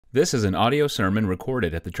This is an audio sermon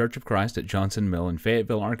recorded at the Church of Christ at Johnson Mill in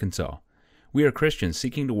Fayetteville, Arkansas. We are Christians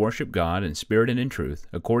seeking to worship God in spirit and in truth,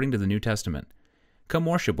 according to the New Testament. Come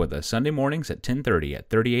worship with us Sunday mornings at 10:30 at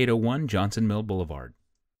 3801 Johnson Mill Boulevard.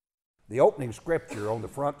 The opening scripture on the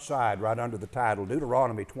front side, right under the title,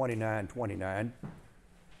 Deuteronomy 29:29.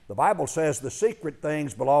 The Bible says, "The secret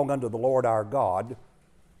things belong unto the Lord our God,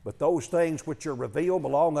 but those things which are revealed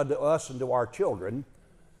belong unto us and to our children,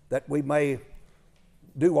 that we may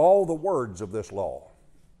do all the words of this law."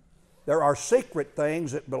 There are secret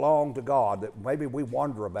things that belong to God that maybe we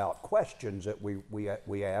wonder about, questions that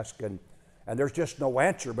we ask, and there's just no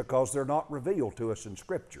answer because they're not revealed to us in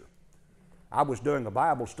Scripture. I was doing a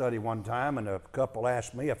Bible study one time, and a couple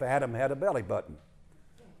asked me if Adam had a belly button.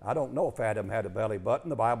 I don't know if Adam had a belly button.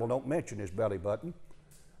 The Bible don't mention his belly button.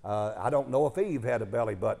 I don't know if Eve had a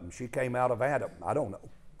belly button. She came out of Adam. I don't know.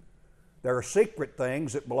 There are secret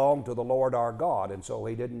things that belong to the Lord our God, and so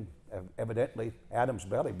he didn't, evidently Adam's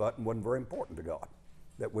belly button wasn't very important to God,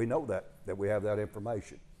 that we know that we have that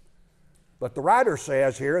information. But the writer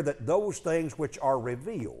says here that those things which are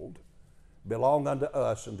revealed belong unto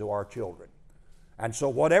us and to our children. And so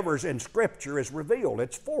whatever's in Scripture is revealed.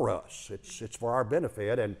 It's for us. It's for our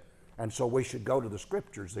benefit, and so we should go to the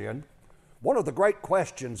Scriptures then. One of the great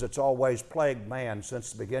questions that's always plagued man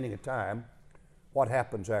since the beginning of time: what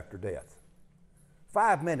happens after death?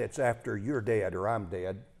 5 minutes after you're dead or I'm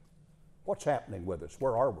dead, what's happening with us?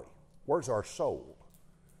 Where are we? Where's our soul?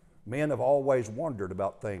 Men have always wondered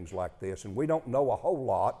about things like this, and we don't know a whole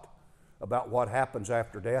lot about what happens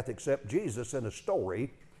after death, except Jesus in a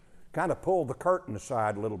story kind of pulled the curtain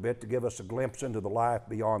aside a little bit to give us a glimpse into the life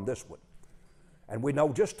beyond this one. And we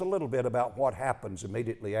know just a little bit about what happens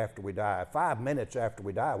immediately after we die. 5 minutes after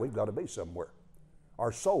we die, we've got to be somewhere.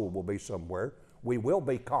 Our soul will be somewhere. We will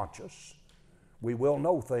be conscious. We will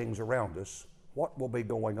know things around us. What will be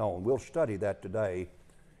going on? We'll study that today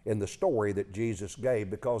in the story that Jesus gave,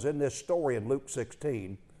 because in this story in Luke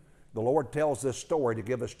 16, the Lord tells this story to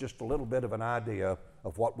give us just a little bit of an idea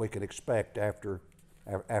of what we can expect after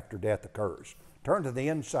death occurs. Turn to the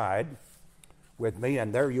inside with me,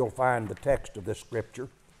 and there you'll find the text of this scripture.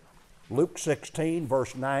 Luke 16,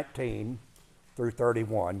 verse 19 through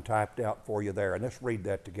 31, typed out for you there. And let's read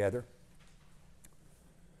that together.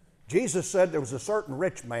 Jesus said, "There was a certain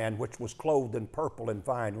rich man which was clothed in purple and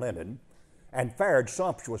fine linen, and fared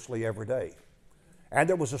sumptuously every day. And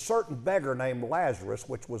there was a certain beggar named Lazarus,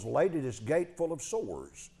 which was laid at his gate full of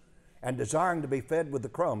sores, and desiring to be fed with the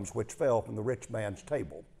crumbs which fell from the rich man's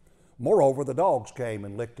table. Moreover, the dogs came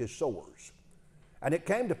and licked his sores. And it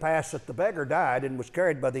came to pass that the beggar died and was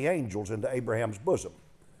carried by the angels into Abraham's bosom.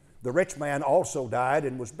 The rich man also died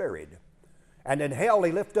and was buried. And in hell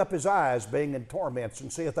he lift up his eyes, being in torments,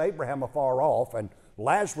 and seeth Abraham afar off, and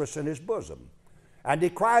Lazarus in his bosom. And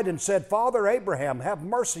he cried and said, Father Abraham, have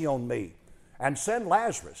mercy on me, and send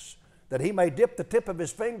Lazarus, that he may dip the tip of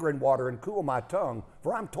his finger in water and cool my tongue,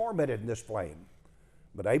 for I'm tormented in this flame.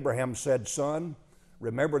 But Abraham said, Son,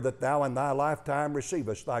 remember that thou in thy lifetime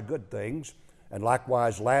receivest thy good things, and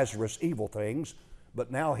likewise Lazarus evil things,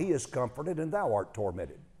 but now he is comforted, and thou art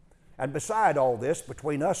tormented. And beside all this,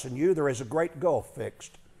 between us and you there is a great gulf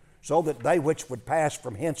fixed, so that they which would pass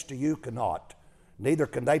from hence to you cannot, neither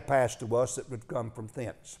can they pass to us that would come from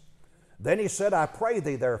thence. Then he said, I pray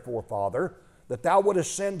thee therefore, Father, that thou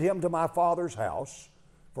wouldest send him to my father's house,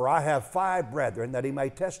 for I have 5 brethren, that he may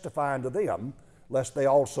testify unto them, lest they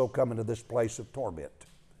also come into this place of torment.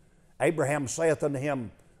 Abraham saith unto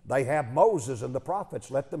him, They have Moses and the prophets,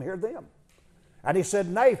 let them hear them. And he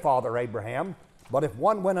said, Nay, Father Abraham, but if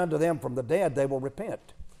one went unto them from the dead, they will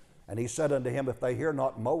repent. And he said unto him, If they hear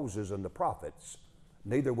not Moses and the prophets,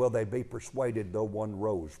 neither will they be persuaded, though one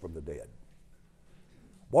rose from the dead.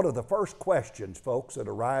 One of the first questions, folks, that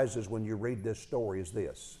arises when you read this story is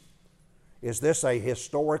this: is this a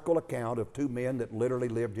historical account of 2 men that literally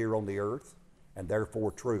lived here on the earth, and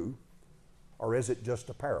therefore true? Or is it just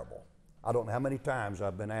a parable? I don't know how many times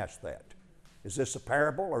I've been asked that. Is this a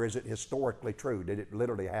parable, or is it historically true? Did it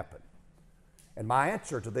literally happen? And my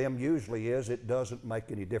answer to them usually is, it doesn't make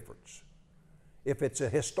any difference. If it's a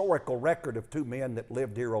historical record of 2 men that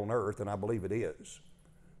lived here on earth, and I believe it is,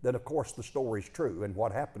 then of course the story's true and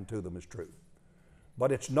what happened to them is true.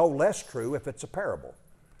 But it's no less true if it's a parable.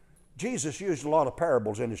 Jesus used a lot of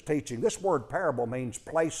parables in his teaching. This word parable means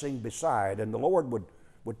placing beside, and the Lord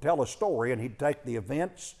would tell a story, and he'd take the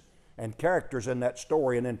events and characters in that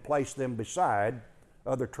story and then place them beside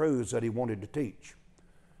other truths that he wanted to teach.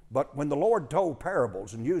 But when the Lord told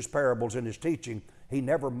parables and used parables in his teaching, he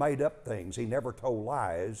never made up things. He never told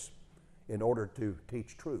lies in order to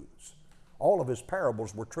teach truths. All of his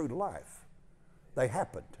parables were true to life. They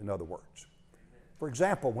happened, in other words. For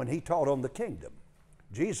example, when he taught on the kingdom,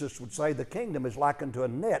 Jesus would say the kingdom is likened to a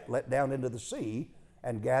net let down into the sea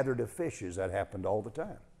and gathered of fishes. That happened all the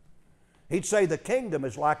time. He'd say the kingdom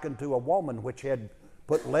is likened to a woman which had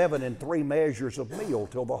put leaven in 3 measures of meal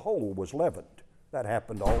till the whole was leavened. That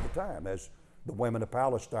happened all the time as the women of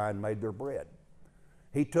Palestine made their bread.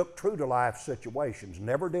 He took true-to-life situations.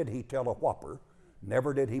 Never did he tell a whopper.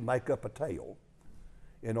 Never did he make up a tale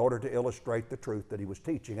in order to illustrate the truth that he was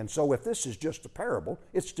teaching. And so if this is just a parable,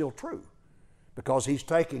 it's still true because he's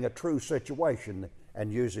taking a true situation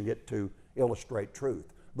and using it to illustrate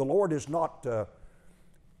truth. The Lord is not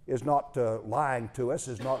lying to us,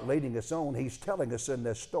 is not leading us on. He's telling us in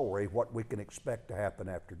this story what we can expect to happen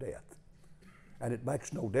after death. And it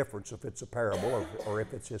makes no difference if it's a parable or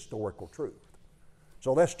if it's historical truth.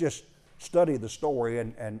 So let's just study the story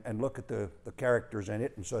and look at the characters in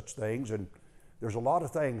it and such things. And there's a lot of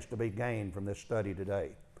things to be gained from this study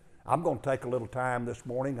today. I'm going to take a little time this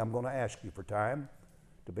morning. I'm going to ask you for time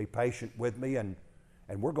to be patient with me, and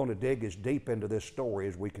we're going to dig as deep into this story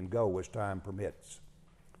as we can go as time permits.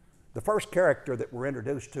 The first character that we're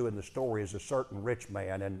introduced to in the story is a certain rich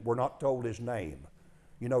man, and we're not told his name.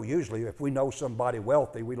 You know, usually if we know somebody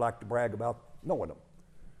wealthy, we like to brag about knowing them.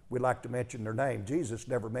 We like to mention their name. Jesus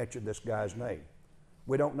never mentioned this guy's name.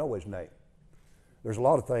 We don't know his name. There's a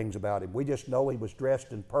lot of things about him. We just know he was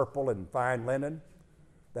dressed in purple and fine linen,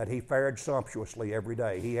 that he fared sumptuously every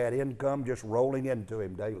day. He had income just rolling into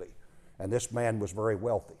him daily, and this man was very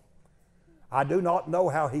wealthy. I do not know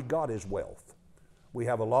how he got his wealth. We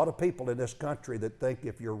have a lot of people in this country that think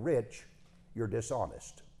if you're rich, you're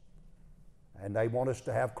dishonest. And they want us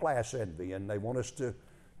to have class envy, and they want us to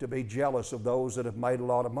be jealous of those that have made a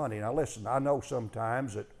lot of money. Now listen, I know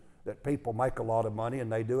sometimes that people make a lot of money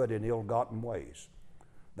and they do it in ill-gotten ways.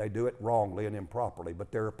 They do it wrongly and improperly.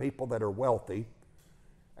 But there are people that are wealthy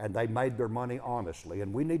and they made their money honestly.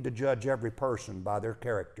 And we need to judge every person by their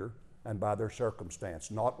character and by their circumstance.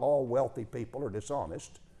 Not all wealthy people are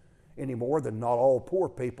dishonest any more than not all poor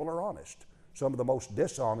people are honest. Some of the most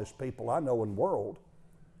dishonest people I know in the world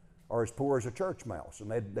are as poor as a church mouse, and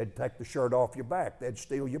they'd take the shirt off your back. They'd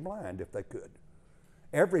steal you blind if they could.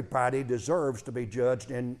 Everybody deserves to be judged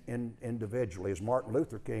individually, as Martin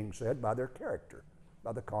Luther King said, by their character,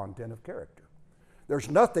 by the content of character. There's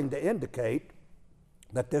nothing to indicate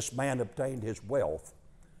that this man obtained his wealth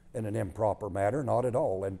in an improper manner, not at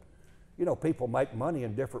all. And, you know, people make money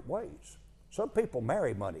in different ways. Some people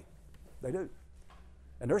marry money. They do.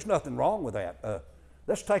 And there's nothing wrong with that.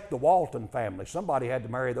 Let's take the Walton family. Somebody had to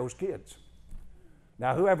marry those kids.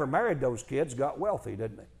 Now, whoever married those kids got wealthy,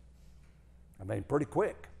 didn't they? I mean, pretty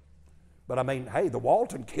quick. But I mean, hey, the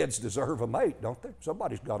Walton kids deserve a mate, don't they?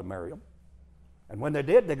 Somebody's got to marry them. And when they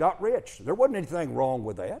did, they got rich. There wasn't anything wrong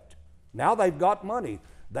with that. Now they've got money.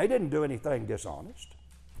 They didn't do anything dishonest.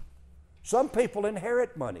 Some people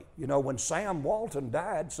inherit money. You know, when Sam Walton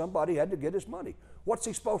died, somebody had to get his money. What's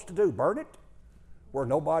he supposed to do? Burn it? Where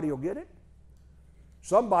nobody will get it?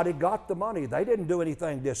 Somebody got the money. They didn't do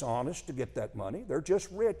anything dishonest to get that money. They're just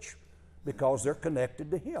rich because they're connected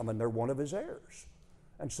to him and they're one of his heirs.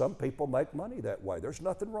 And some people make money that way. There's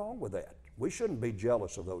nothing wrong with that. We shouldn't be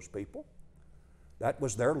jealous of those people. That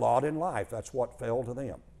was their lot in life. That's what fell to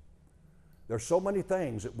them. There's so many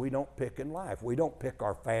things that we don't pick in life. We don't pick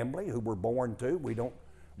our family, who we're born to. We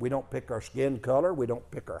don't pick our skin color. We don't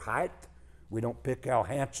pick our height. We don't pick how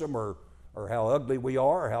handsome or how ugly we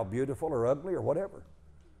are, or how beautiful or ugly or whatever.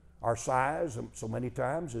 Our size, so many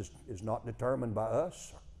times, is not determined by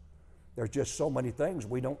us. There's just so many things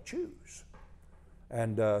we don't choose.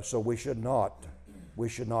 And so we should not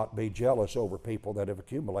be jealous over people that have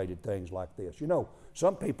accumulated things like this. You know,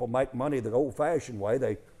 some people make money the old-fashioned way.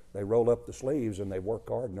 They roll up the sleeves and they work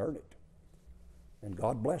hard and earn it. And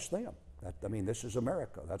God bless them. This is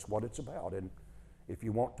America. That's what it's about. And if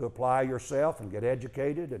you want to apply yourself and get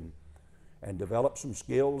educated and develop some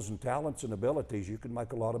skills and talents and abilities, you can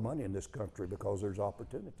make a lot of money in this country because there's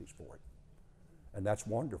opportunities for it. And that's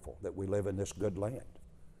wonderful that we live in this good land.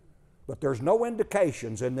 But there's no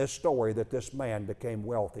indications in this story that this man became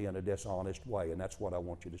wealthy in a dishonest way, and that's what I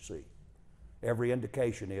want you to see. Every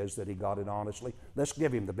indication is that he got it honestly. Let's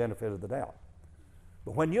give him the benefit of the doubt.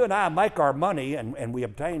 But when you and I make our money and we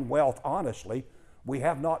obtain wealth honestly, we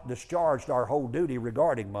have not discharged our whole duty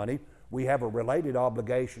regarding money. We have a related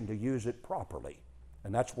obligation to use it properly,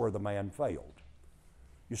 and that's where the man failed.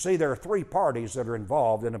 You see, there are 3 parties that are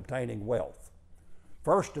involved in obtaining wealth.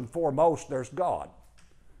 First and foremost, there's God.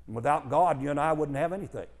 And without God, you and I wouldn't have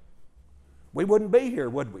anything. We wouldn't be here,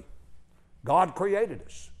 would we? God created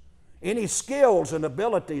us. Any skills and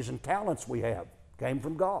abilities and talents we have came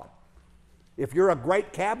from God. If you're a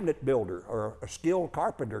great cabinet builder or a skilled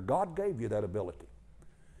carpenter, God gave you that ability.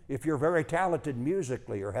 If you're very talented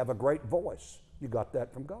musically or have a great voice, you got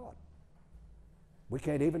that from God. We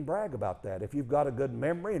can't even brag about that. If you've got a good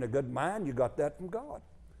memory and a good mind, you got that from God.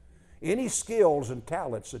 Any skills and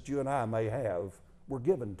talents that you and I may have were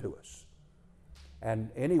given to us.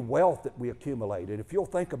 And any wealth that we accumulated, if you'll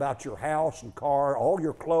think about your house and car, all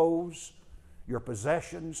your clothes, your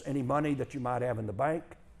possessions, any money that you might have in the bank,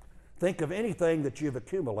 think of anything that you've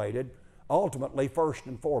accumulated. Ultimately, first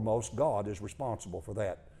and foremost, God is responsible for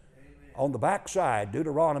that. Amen. On the back side,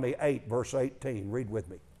 Deuteronomy 8, verse 18, read with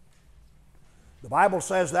me. The Bible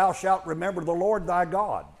says, "Thou shalt remember the Lord thy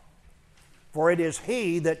God, for it is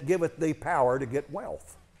He that giveth thee power to get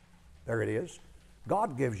wealth." There it is.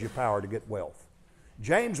 God gives you power to get wealth.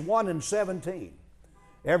 James 1 and 17,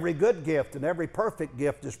 "Every good gift and every perfect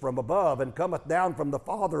gift is from above, and cometh down from the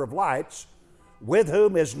Father of lights, with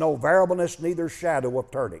whom is no variableness, neither shadow of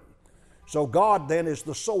turning." So God then is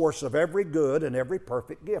the source of every good and every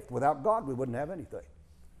perfect gift. Without God, we wouldn't have anything.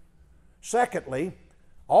 Secondly,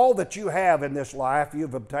 all that you have in this life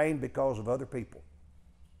you've obtained because of other people.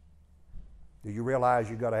 Do you realize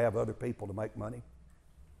you've got to have other people to make money?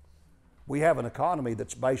 We have an economy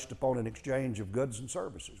that's based upon an exchange of goods and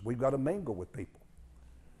services. We've got to mingle with people.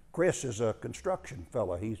 Chris is a construction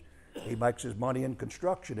fellow. He makes his money in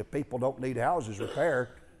construction. If people don't need houses repaired,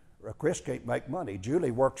 Chris can't make money.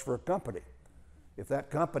 Julie works for a company. If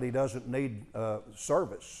that company doesn't need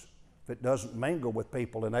service, if it doesn't mingle with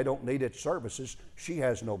people and they don't need its services, she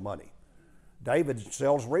has no money. David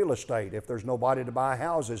sells real estate. If there's nobody to buy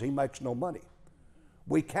houses, he makes no money.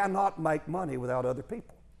 We cannot make money without other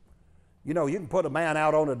people. You know, you can put a man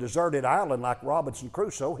out on a deserted island like Robinson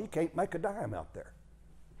Crusoe, he can't make a dime out there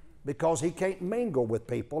because he can't mingle with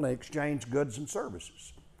people and exchange goods and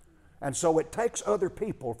services. And so it takes other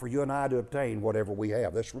people for you and I to obtain whatever we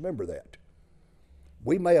have. Let's remember that.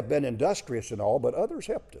 We may have been industrious and all, but others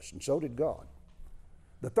helped us, and so did God.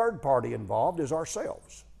 The third party involved is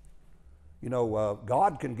ourselves. You know,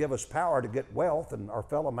 God can give us power to get wealth, and our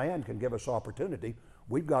fellow man can give us opportunity.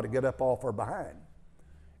 We've got to get up off our behind.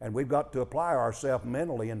 And we've got to apply ourselves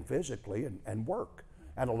mentally and physically and work.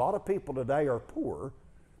 And a lot of people today are poor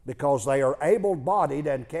because they are able-bodied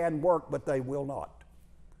and can work, but they will not.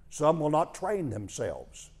 Some will not train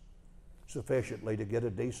themselves sufficiently to get a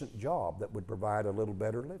decent job that would provide a little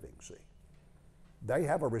better living, see. They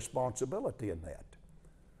have a responsibility in that.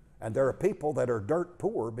 And there are people that are dirt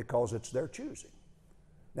poor because it's their choosing.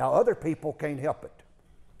 Now, other people can't help it.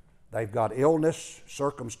 They've got illness,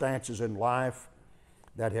 circumstances in life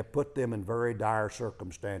that have put them in very dire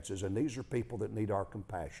circumstances, and these are people that need our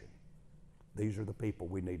compassion. These are the people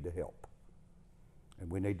we need to help,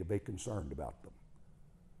 and we need to be concerned about them.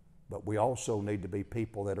 But we also need to be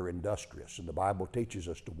people that are industrious, and the Bible teaches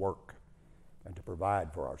us to work and to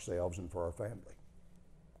provide for ourselves and for our family.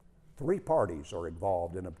 Three parties are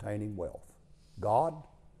involved in obtaining wealth: God,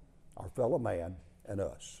 our fellow man, and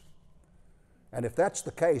us. And if that's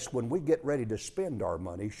the case, when we get ready to spend our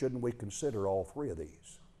money, shouldn't we consider all three of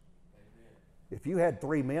these? Amen. If you had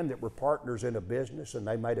three men that were partners in a business and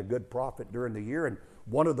they made a good profit during the year, and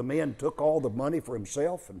one of the men took all the money for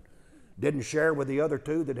himself and didn't share with the other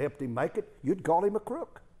two that helped him make it, you'd call him a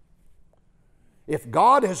crook. If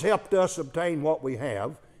God has helped us obtain what we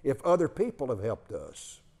have, if other people have helped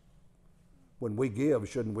us, when we give,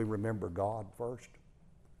 shouldn't we remember God first?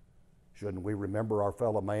 Shouldn't we remember our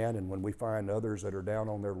fellow man, and when we find others that are down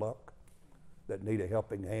on their luck, that need a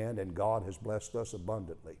helping hand, and God has blessed us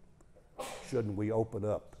abundantly, shouldn't we open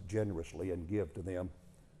up generously and give to them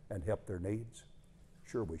and help their needs?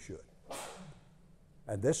 Sure we should.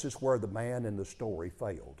 And this is where the man in the story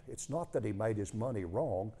failed. It's not that he made his money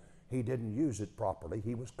wrong. He didn't use it properly.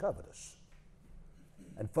 He was covetous.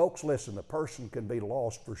 And folks, listen, a person can be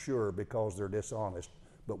lost for sure because they're dishonest,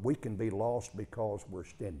 but we can be lost because we're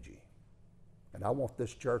stingy. And I want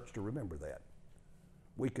this church to remember that.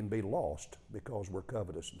 We can be lost because we're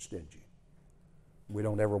covetous and stingy. We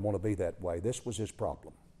don't ever want to be that way. This was his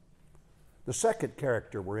problem. The second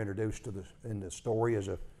character we're introduced to in the story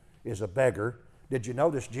is a beggar. Did you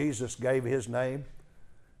notice Jesus gave his name?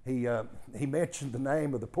 He mentioned the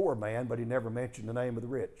name of the poor man, but he never mentioned the name of the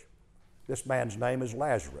rich. This man's name is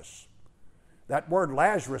Lazarus. That word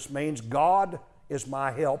Lazarus means God is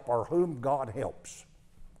my help, or whom God helps.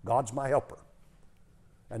 God's my helper.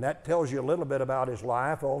 And that tells you a little bit about his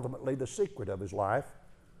life, ultimately the secret of his life.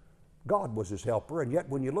 God was his helper, and yet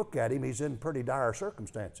when you look at him, he's in pretty dire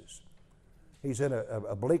circumstances. He's in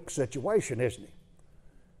a bleak situation, isn't he?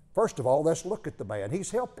 First of all, let's look at the man.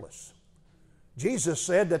 He's helpless. Jesus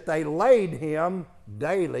said that they laid him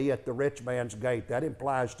daily at the rich man's gate. That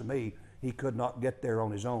implies to me he could not get there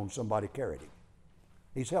on his own. Somebody carried him.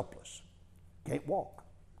 He's helpless. Can't walk.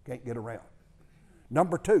 Can't get around.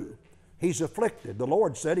 Number two, he's afflicted. The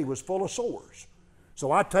Lord said he was full of sores.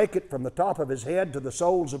 So I take it from the top of his head to the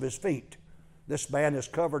soles of his feet. This man is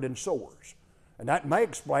covered in sores. And that may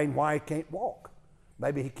explain why he can't walk.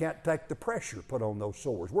 Maybe he can't take the pressure put on those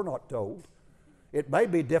sores. We're not told. It may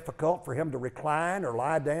be difficult for him to recline or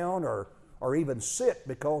lie down or even sit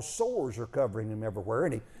because sores are covering him everywhere.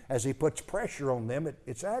 And as he puts pressure on them,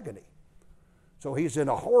 it's agony. So he's in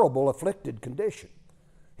a horrible, afflicted condition.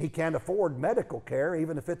 He can't afford medical care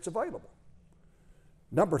even if it's available.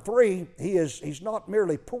 Number three, he's not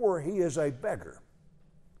merely poor, he is a beggar.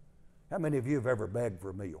 How many of you have ever begged for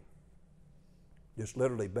a meal? Just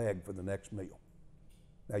literally begged for the next meal.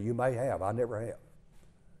 Now you may have, I never have.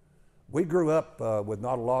 We grew up with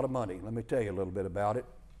not a lot of money. Let me tell you a little bit about it.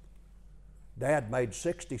 Dad made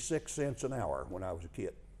 66 cents an hour when I was a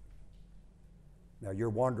kid. Now you're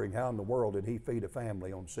wondering how in the world did he feed a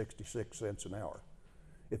family on 66 cents an hour?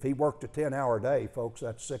 If he worked a 10-hour day, folks,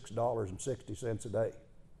 that's $6.60 a day.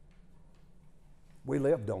 We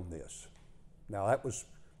lived on this. Now that was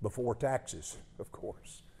before taxes, of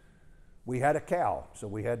course. We had a cow, so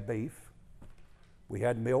we had beef. We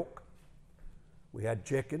had milk. We had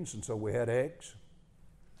chickens, and so we had eggs.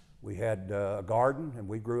 We had a garden, and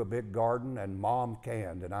we grew a big garden, and Mom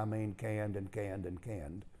canned, and I mean canned and canned and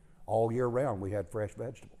canned. All year round we had fresh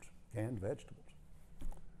vegetables, canned vegetables.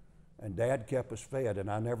 And Dad kept us fed, and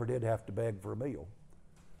I never did have to beg for a meal.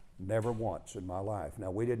 Never once in my life. Now,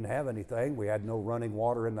 we didn't have anything. We had no running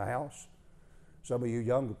water in the house. Some of you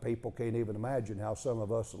younger people can't even imagine how some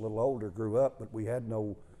of us a little older grew up, but we had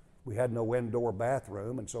no indoor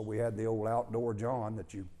bathroom, and so we had the old outdoor John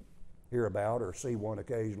that you hear about or see one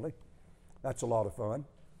occasionally. That's a lot of fun.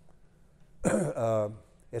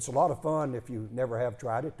 It's a lot of fun if you never have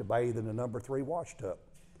tried it to bathe in a number 3 wash tub,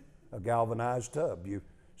 a galvanized tub. You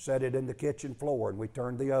set it in the kitchen floor, and we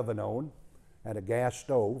turned the oven on, had a gas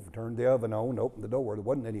stove, turned the oven on, opened the door. There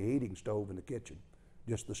wasn't any heating stove in the kitchen,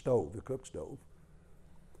 just the stove, the cook stove.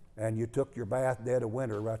 And you took your bath dead of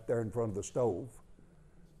winter right there in front of the stove.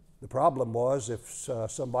 The problem was if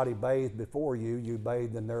somebody bathed before you, you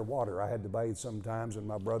bathed in their water. I had to bathe sometimes in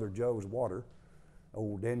my brother Joe's water,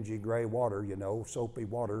 old dingy gray water, soapy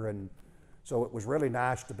water. And so it was really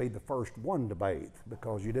nice to be the first one to bathe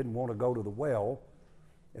because you didn't want to go to the well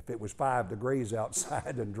if it was 5 degrees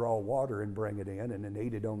outside and draw water and bring it in and then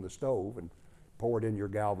heat it on the stove and pour it in your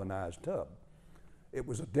galvanized tub. It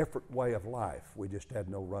was a different way of life. We just had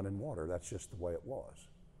no running water. That's just the way it was.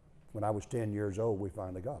 When I was 10 years old, we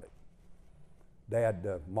finally got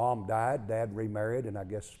it. Mom died, Dad remarried, and I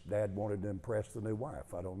guess Dad wanted to impress the new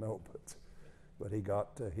wife. I don't know, but he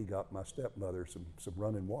got my stepmother some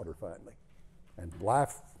running water finally. And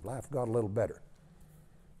life got a little better.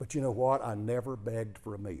 But you know what? I never begged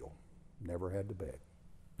for a meal. Never had to beg.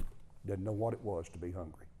 Didn't know what it was to be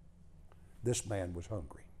hungry. This man was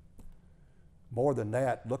hungry. More than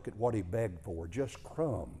that, look at what he begged for, just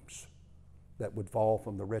crumbs that would fall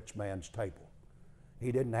from the rich man's table.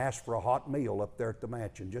 He didn't ask for a hot meal up there at the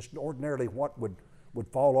mansion, just ordinarily what would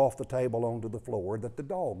fall off the table onto the floor that the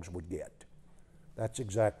dogs would get. That's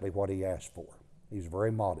exactly what he asked for. He's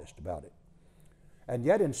very modest about it. And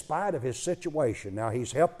yet, in spite of his situation, now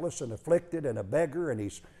he's helpless and afflicted and a beggar and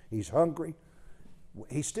he's hungry,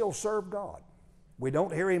 he still served God. We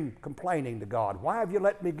don't hear him complaining to God. Why have you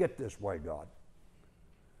let me get this way, God?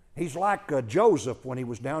 He's like Joseph when he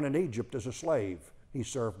was down in Egypt as a slave. He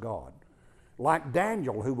served God. Like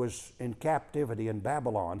Daniel, who was in captivity in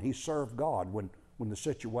Babylon, he served God when the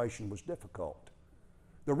situation was difficult.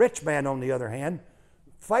 The rich man, on the other hand,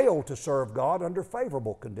 failed to serve God under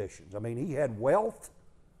favorable conditions. I mean, he had wealth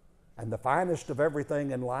and the finest of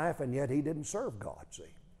everything in life, and yet he didn't serve God, see.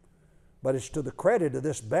 But it's to the credit of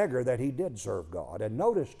this beggar that he did serve God. And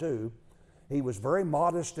notice, too, he was very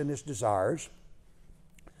modest in his desires.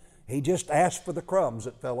 He just asked for the crumbs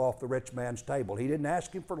that fell off the rich man's table. He didn't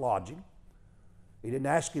ask him for lodging. He didn't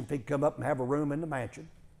ask him if he'd come up and have a room in the mansion.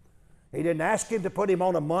 He didn't ask him to put him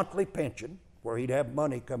on a monthly pension where he'd have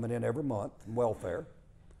money coming in every month from welfare.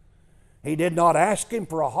 He did not ask him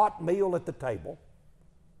for a hot meal at the table,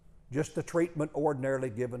 just the treatment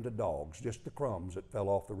ordinarily given to dogs, just the crumbs that fell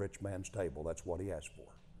off the rich man's table. That's what he asked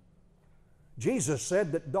for. Jesus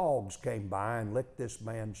said that dogs came by and licked this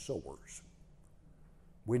man's sores.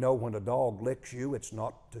 We know when a dog licks you, it's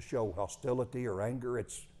not to show hostility or anger.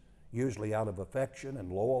 It's usually out of affection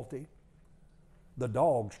and loyalty. The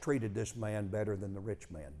dogs treated this man better than the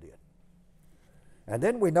rich man did. And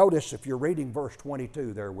then we notice, if you're reading verse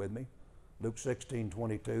 22 there with me, Luke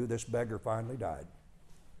 16:22, this beggar finally died.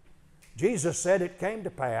 Jesus said it came to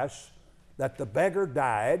pass that the beggar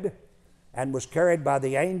died and was carried by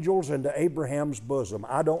the angels into Abraham's bosom.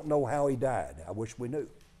 I don't know how he died. I wish we knew.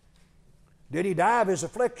 Did he die of his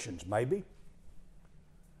afflictions? Maybe.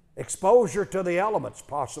 Exposure to the elements?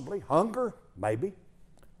 Possibly. Hunger? Maybe.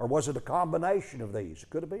 Or was it a combination of these? It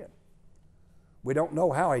could have been. We don't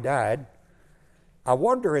know how he died. I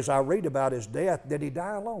wonder, as I read about his death, did he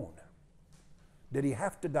die alone? Did he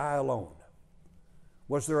have to die alone?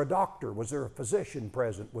 Was there a doctor? Was there a physician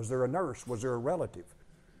present? Was there a nurse? Was there a relative?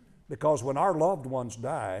 Because when our loved ones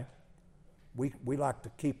die, we like to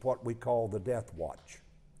keep what we call the death watch,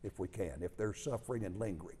 if we can, if they're suffering and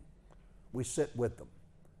lingering. We sit with them.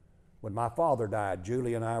 When my father died,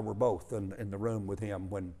 Julie and I were both in the room with him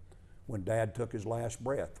when Dad took his last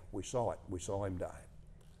breath. We saw it. We saw him die.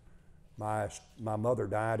 My mother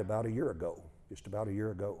died about a year ago, just about a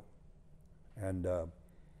year ago. And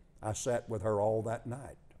I sat with her all that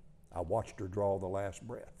night. I watched her draw the last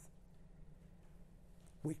breath.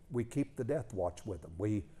 We keep the death watch with them.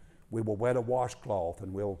 We will wet a washcloth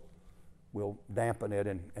and we'll dampen it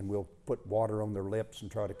and we'll put water on their lips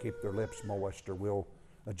and try to keep their lips moist, or we'll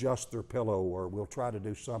adjust their pillow, or we'll try to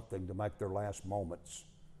do something to make their last moments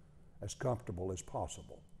as comfortable as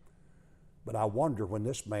possible. But I wonder when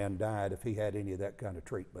this man died if he had any of that kind of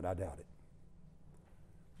treatment. I doubt it.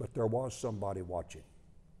 But there was somebody watching,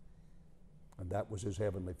 and that was his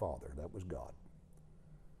heavenly Father. That was God.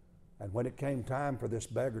 And when it came time for this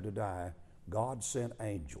beggar to die, God sent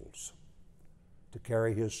angels to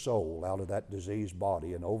carry his soul out of that diseased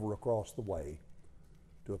body and over across the way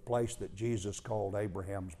to a place that Jesus called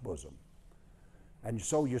Abraham's bosom. And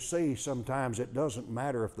so you see, sometimes it doesn't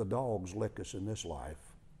matter if the dogs lick us in this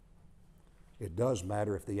life. It does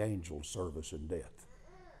matter if the angels serve us in death.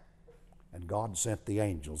 And God sent the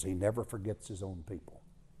angels. He never forgets his own people.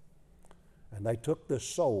 And they took the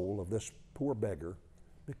soul of this poor beggar,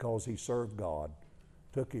 because he served God,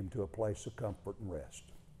 took him to a place of comfort and rest.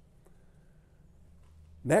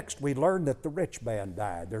 Next, we learn that the rich man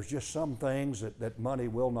died. There's just some things that money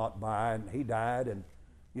will not buy, and he died. And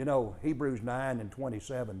you know, Hebrews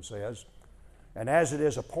 9:27 says, "And as it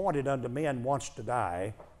is appointed unto men once to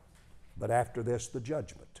die, but after this the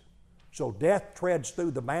judgment." So death treads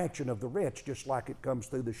through the mansion of the rich just like it comes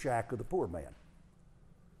through the shack of the poor man.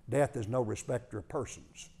 Death is no respecter of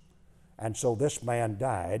persons. And so this man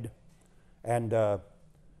died, and I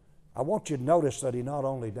want you to notice that he not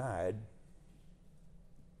only died,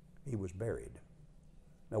 he was buried.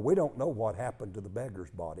 Now, we don't know what happened to the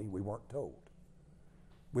beggar's body. We weren't told.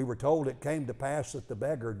 We were told it came to pass that the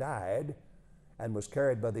beggar died and was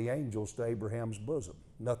carried by the angels to Abraham's bosom.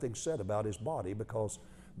 Nothing said about his body, because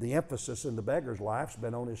the emphasis in the beggar's life's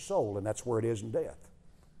been on his soul, and that's where it is in death.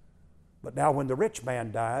 But now when the rich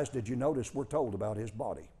man dies, did you notice we're told about his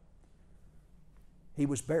body? He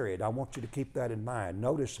was buried. I want you to keep that in mind.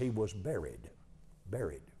 Notice he was buried.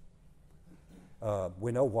 Buried.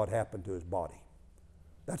 We know what happened to his body.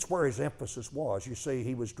 That's where his emphasis was. You see,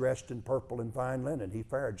 he was dressed in purple and fine linen. He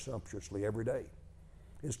fared sumptuously every day.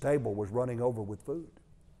 His table was running over with food.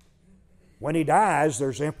 When he dies,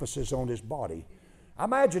 there's emphasis on his body. I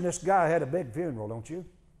imagine this guy had a big funeral, don't you?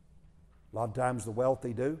 A lot of times the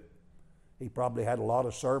wealthy do. He probably had a lot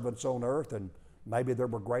of servants on earth, and maybe there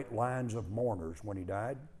were great lines of mourners when he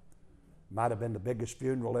died. Might have been the biggest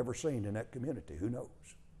funeral ever seen in that community. Who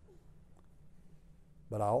knows?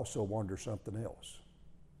 But I also wonder something else.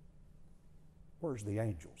 Where's the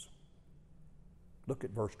angels? Look at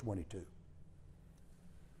verse 22.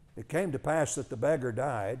 It came to pass that the beggar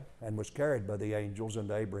died and was carried by the angels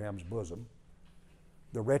into Abraham's bosom.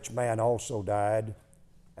 The rich man also died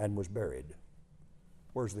and was buried.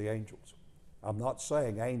 Where's the angels? I'm not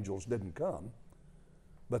saying angels didn't come,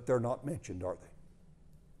 but they're not mentioned, are they?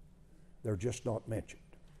 They're just not mentioned.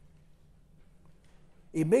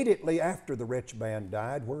 Immediately after the rich man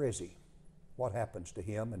died, where is he? What happens to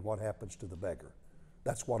him and what happens to the beggar?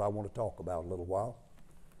 That's what I want to talk about a little while.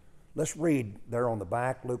 Let's read there on the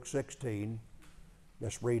back, Luke 16.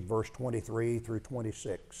 Let's read verse 23 through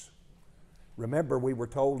 26. Remember, we were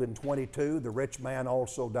told in 22, the rich man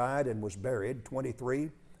also died and was buried.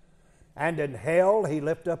 23, and in hell he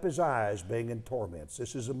lifted up his eyes, being in torments.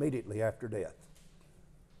 This is immediately after death.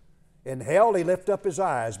 In hell he lifted up his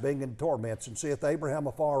eyes, being in torments, and seeth Abraham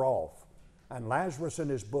afar off, and Lazarus in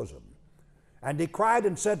his bosom. And he cried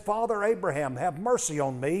and said, Father Abraham, have mercy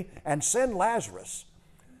on me, and send Lazarus,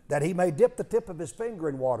 that he may dip the tip of his finger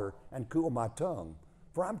in water and cool my tongue,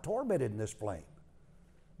 for I'm tormented in this flame.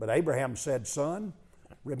 But Abraham said, Son,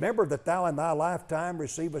 Remember that thou in thy lifetime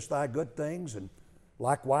receivest thy good things, and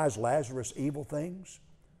likewise Lazarus evil things.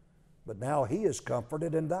 But now he is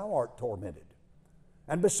comforted, and thou art tormented.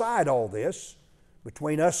 And beside all this,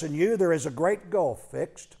 between us and you there is a great gulf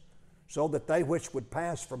fixed, so that they which would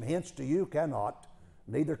pass from hence to you cannot,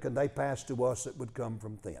 neither can they pass to us that would come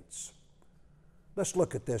from thence. Let's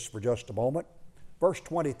look at this for just a moment. Verse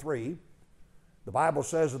 23, the Bible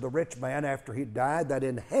says of the rich man after he died that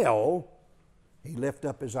in hell he lift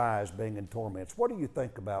up his eyes being in torments. What do you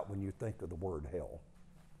think about when you think of the word hell?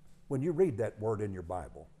 When you read that word in your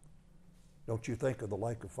Bible, don't you think of the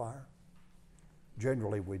lake of fire?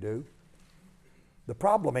 Generally we do. The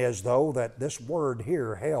problem is, though, that this word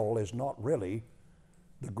here, hell, is not really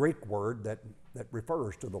the Greek word that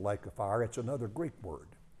refers to the lake of fire. It's another Greek word.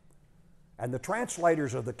 And the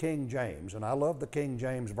translators of the King James, and I love the King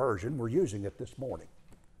James Version, we're using it this morning.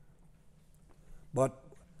 But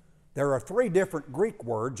there are 3 different Greek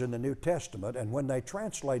words in the New Testament, and when they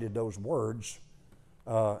translated those words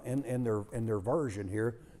in their version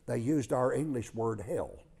here, they used our English word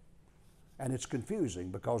hell. And it's confusing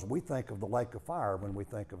because we think of the lake of fire when we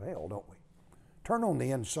think of hell, don't we? Turn on the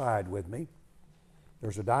inside with me.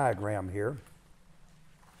 There's a diagram here.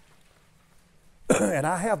 And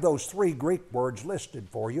I have those 3 Greek words listed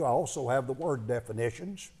for you. I also have the word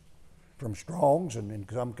definitions from Strong's and in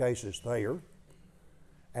some cases Thayer.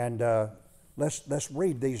 And let's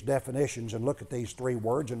read these definitions and look at these 3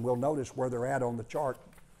 words, and we'll notice where they're at on the chart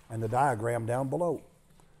and the diagram down below.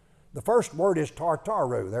 The first word is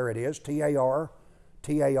tartaru. There it is, Tartaroo.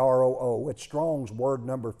 It's Strong's word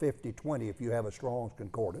number 5020 if you have a Strong's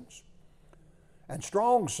concordance. And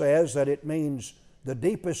Strong says that it means the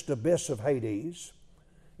deepest abyss of Hades.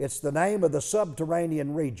 It's the name of the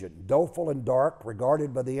subterranean region, doleful and dark,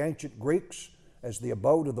 regarded by the ancient Greeks as the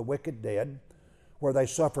abode of the wicked dead, where they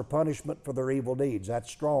suffer punishment for their evil deeds. That's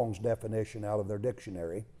Strong's definition out of their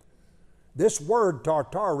dictionary. This word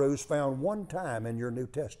tartaru is found 1 time in your New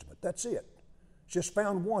Testament. That's it. It's just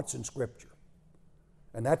found once in Scripture.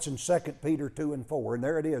 And that's in 2 Peter 2 and 4. And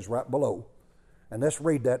there it is right below. And let's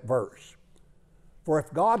read that verse. For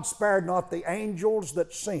if God spared not the angels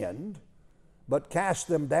that sinned, but cast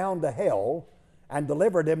them down to hell, and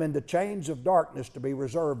delivered them into chains of darkness to be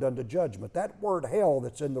reserved unto judgment. That word hell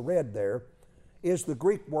that's in the red there is the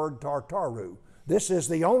Greek word tartaru. This is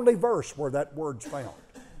the only verse where that word's found.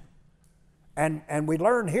 And we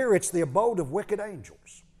learn here it's the abode of wicked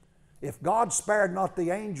angels. If God spared not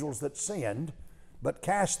the angels that sinned, but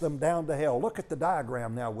cast them down to hell. Look at the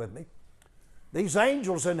diagram now with me. These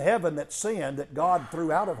angels in heaven that sinned, that God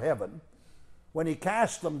threw out of heaven, when he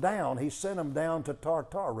cast them down, he sent them down to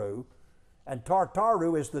Tartaroo. And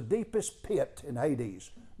Tartaroo is the deepest pit in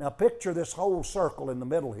Hades. Now picture this whole circle in the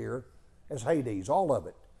middle here as Hades, all of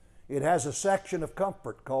it. It has a section of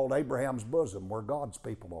comfort called Abraham's bosom, where God's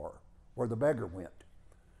people are, where the beggar went.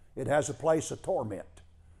 It has a place of torment.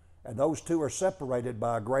 And those two are separated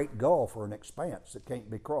by a great gulf or an expanse that can't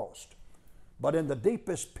be crossed. But in the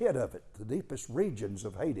deepest pit of it, the deepest regions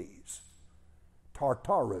of Hades,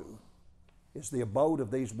 Tartaroo is the abode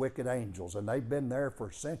of these wicked angels. And they've been there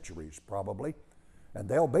for centuries probably. And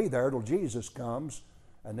they'll be there till Jesus comes.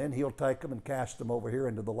 And then he'll take them and cast them over here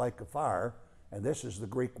into the lake of fire. And this is the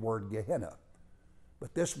Greek word Gehenna.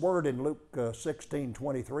 But this word in Luke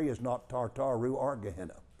 16:23 is not Tartaroo or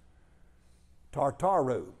Gehenna.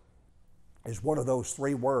 Tartaroo is one of those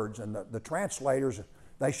 3 words, and the translators,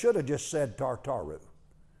 they should have just said Tartaroo.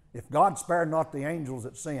 If God spared not the angels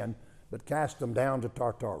that sinned, but cast them down to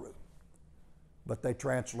Tartaroo. But they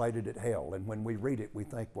translated it hell, and when we read it, we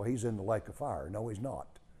think, well, he's in the lake of fire. No, he's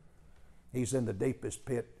not. He's in the deepest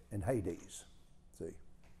pit in Hades, see.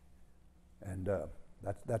 And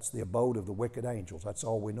that's the abode of the wicked angels. That's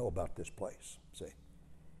all we know about this place, see.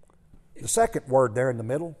 The second word there in the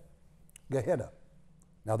middle, Gehenna.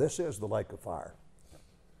 Now this is the lake of fire.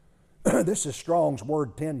 This is Strong's word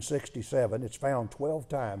 1067. It's found 12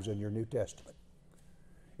 times in your New Testament.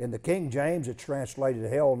 In the King James, it's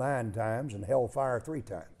translated hell 9 times and hellfire 3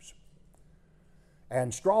 times.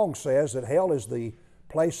 And Strong says that hell is the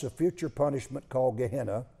place of future punishment called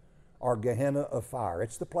Gehenna, or Gehenna of fire.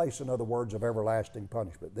 It's the place, in other words, of everlasting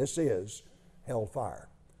punishment. This is hellfire.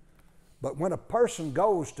 But when a person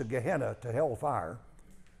goes to Gehenna, to hellfire,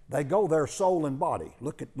 they go there soul and body.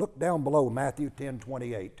 Look down below Matthew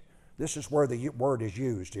 10:28. This is where the word is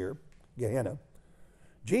used here, Gehenna.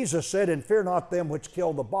 Jesus said, and fear not them which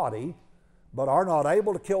kill the body, but are not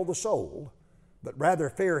able to kill the soul, but rather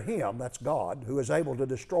fear him, that's God, who is able to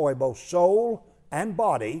destroy both soul and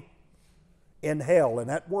body in hell. And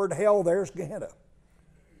that word hell there's Gehenna.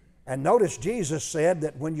 And notice Jesus said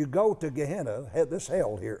that when you go to Gehenna, this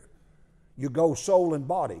hell here, you go soul and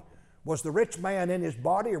body. Was the rich man in his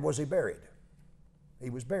body or was he buried? He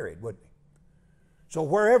was buried, wasn't he? So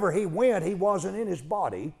wherever he went, he wasn't in his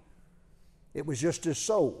body. It was just his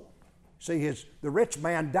soul. See, the rich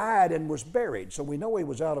man died and was buried, so we know he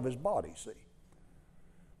was out of his body, see.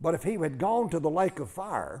 But if he had gone to the lake of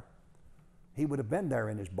fire, he would have been there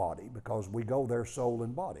in his body, because we go there soul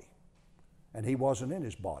and body. And he wasn't in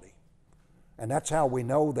his body. And that's how we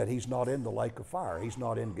know that he's not in the lake of fire. He's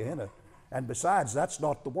not in Gehenna. And besides, that's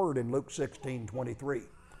not the word in Luke 16:23.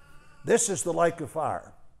 This is the lake of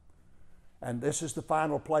fire. And this is the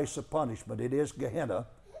final place of punishment. It is Gehenna.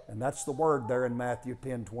 And that's the word there in Matthew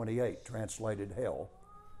 10:28, translated hell.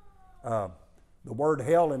 The word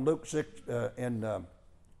hell in Luke 6, in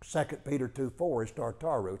 2 Peter 2:4 is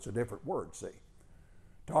Tartaru. It's a different word, see.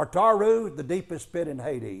 Tartaru, the deepest pit in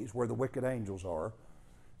Hades, where the wicked angels are.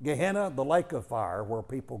 Gehenna, the lake of fire, where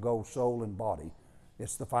people go soul and body.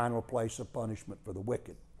 It's the final place of punishment for the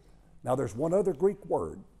wicked. Now there's one other Greek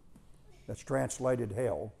word that's translated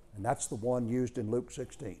hell, and that's the one used in Luke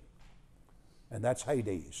 16. And that's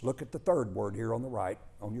Hades. Look at the third word here on the right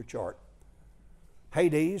on your chart.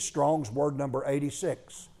 Hades, Strong's word number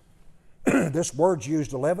 86. This word's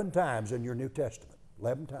used 11 times in your New Testament.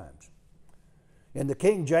 11 times. In the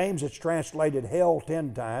King James, it's translated hell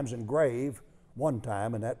 10 times and grave 1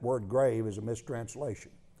 time, and that word grave is a mistranslation.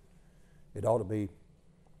 It ought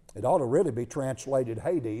to really be translated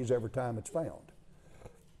Hades every time it's found.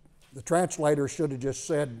 The translator should have just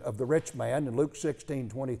said of the rich man in Luke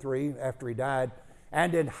 16:23, after he died,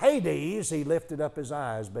 and in Hades he lifted up his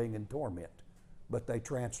eyes, being in torment. But they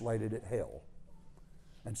translated it hell.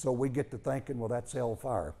 And so we get to thinking, well, that's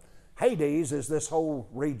hellfire. Hades is this whole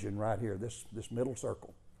region right here, this middle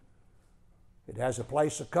circle. It has a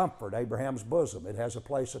place of comfort, Abraham's bosom. It has a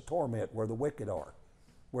place of torment where the wicked are,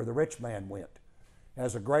 where the rich man went. It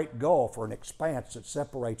has a great gulf or an expanse that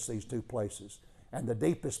separates these two places. And the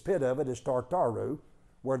deepest pit of it is Tartaru,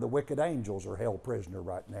 where the wicked angels are held prisoner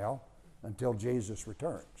right now until Jesus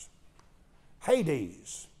returns.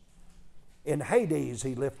 Hades. In Hades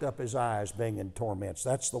he lift up his eyes, being in torments.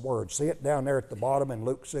 That's the word. See it down there at the bottom in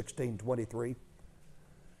Luke 16:23.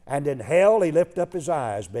 And in hell he lift up his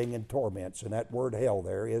eyes, being in torments. And that word hell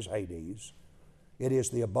there is Hades. It is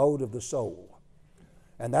the abode of the soul.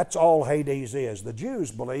 And that's all Hades is. The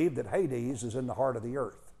Jews believe that Hades is in the heart of the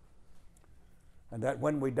earth. And that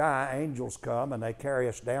when we die, angels come and they carry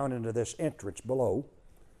us down into this entrance below.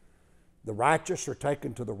 The righteous are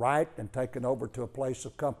taken to the right and taken over to a place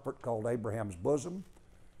of comfort called Abraham's bosom.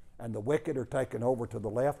 And the wicked are taken over to the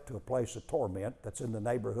left to a place of torment that's in the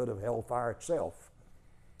neighborhood of hellfire itself.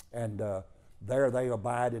 And there they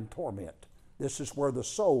abide in torment. This is where the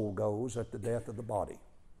soul goes at the death of the body.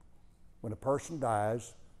 When a person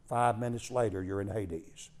dies, 5 minutes later you're in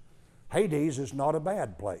Hades. Hades is not a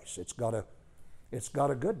bad place. It's got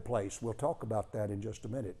a good place. We'll talk about that in just a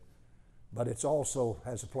minute. But it also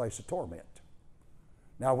has a place of torment.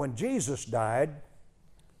 Now when Jesus died,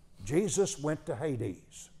 Jesus went to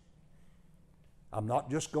Hades. I'm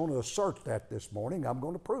not just going to assert that this morning. I'm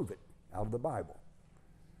going to prove it out of the Bible.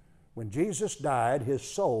 When Jesus died, his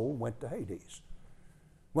soul went to Hades.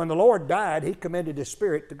 When the Lord died, he commended his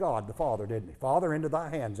spirit to God the Father, didn't he? Father, into thy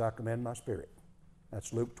hands I commend my spirit.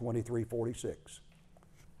 That's Luke 23:46.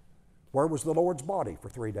 Where was the Lord's body for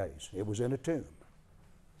 3 days? It was in a tomb.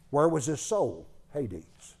 Where was his soul?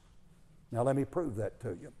 Hades. Now let me prove that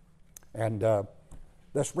to you. And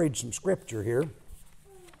let's read some scripture here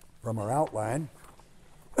from our outline.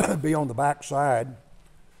 Be on the back side.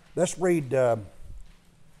 Let's read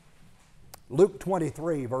Luke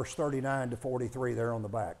 23, verse 39 to 43 there on the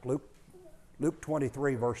back. Luke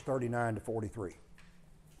 23, verse 39 to 43.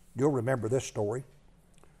 You'll remember this story.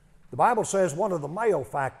 The Bible says, one of the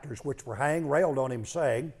malefactors which were hanged railed on him,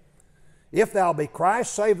 saying, If thou be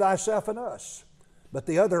Christ, save thyself and us. But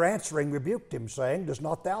the other answering rebuked him, saying, Does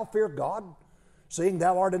not thou fear God, seeing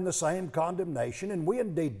thou art in the same condemnation, and we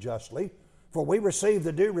indeed justly, for we receive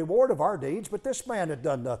the due reward of our deeds, but this man hath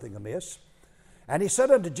done nothing amiss. And he said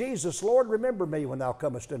unto Jesus, Lord, remember me when thou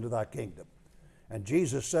comest into thy kingdom. And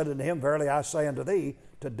Jesus said unto him, Verily I say unto thee,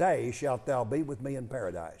 today shalt thou be with me in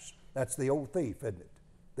paradise. That's the old thief, isn't it?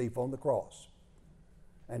 Thief on the cross.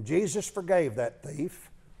 And Jesus forgave that thief.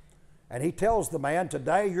 And he tells the man,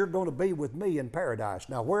 today you're going to be with me in paradise.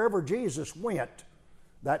 Now, wherever Jesus went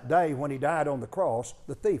that day when he died on the cross,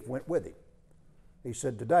 the thief went with him. He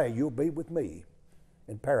said, today you'll be with me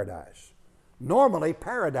in paradise. Normally,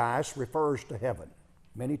 paradise refers to heaven.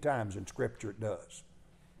 Many times in Scripture it does.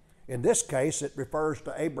 In this case, it refers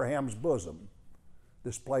to Abraham's bosom,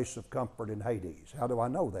 this place of comfort in Hades. How do I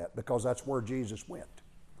know that? Because that's where Jesus went.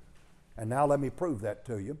 And now let me prove that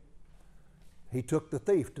to you. He took the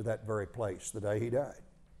thief to that very place the day he died.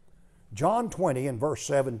 John 20 and verse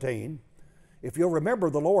 17, if you'll remember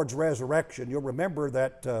the Lord's resurrection, you'll remember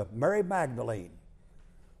that Mary Magdalene,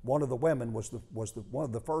 one of the women, was one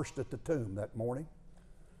of the first at the tomb that morning.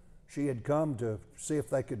 She had come to see if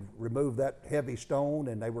they could remove that heavy stone,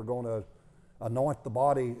 and they were going to anoint the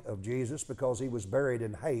body of Jesus because he was buried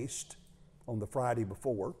in haste on the Friday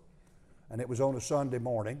before, and it was on a Sunday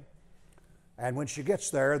morning. And when she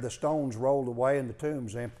gets there, the stone's rolled away and the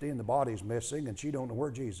tomb's empty and the body's missing, and she don't know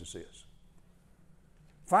where Jesus is.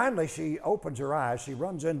 Finally, she opens her eyes. She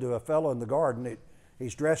runs into a fellow in the garden.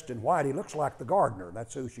 He's dressed in white. He looks like the gardener.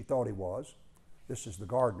 That's who she thought he was. This is the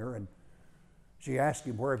gardener. And she asked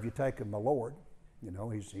him, "Where have you taken my Lord?" You know,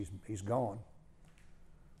 he's gone.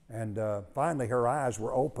 And finally, her eyes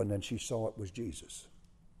were open and she saw it was Jesus.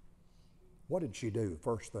 What did she do?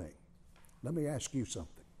 First thing, let me ask you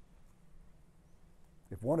something.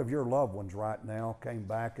 If one of your loved ones right now came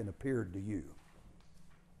back and appeared to you,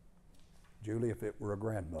 Julie, if it were a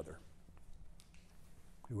grandmother,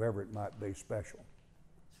 whoever it might be special,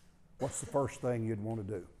 what's the first thing you'd want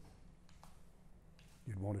to do?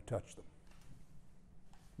 You'd want to touch them,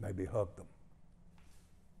 maybe hug them.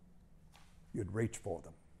 You'd reach for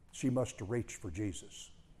them. She must have reached for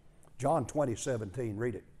Jesus. John 20:17,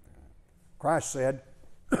 read it. Christ said,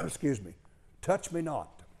 excuse me, touch me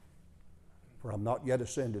not, for I'm not yet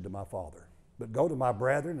ascended to my Father. But go to my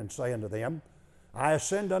brethren and say unto them, I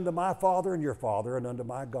ascend unto my Father and your Father, and unto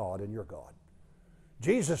my God and your God.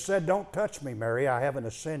 Jesus said, don't touch me, Mary, I haven't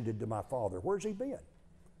ascended to my Father. Where's he been?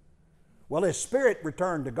 Well, his spirit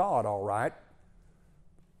returned to God, all right,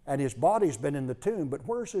 and his body's been in the tomb, but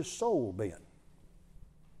where's his soul been?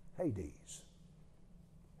 Hades.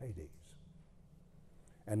 Hades.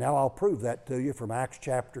 And now I'll prove that to you from Acts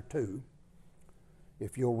chapter 2.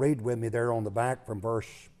 If you'll read with me there on the back from verse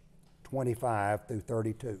 25 through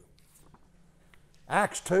 32.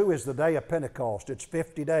 Acts 2 is the day of Pentecost. It's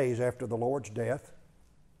 50 days after the Lord's death.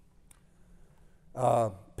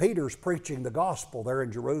 Peter's preaching the gospel there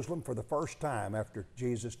in Jerusalem for the first time after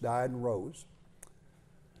Jesus died and rose.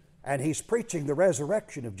 And he's preaching the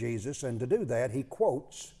resurrection of Jesus, and to do that, he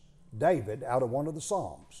quotes David out of one of the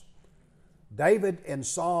Psalms. David in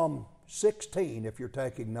Psalm 16, if you're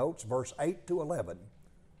taking notes, verse 8 to 11,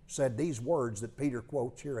 said these words that Peter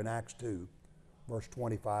quotes here in Acts 2, verse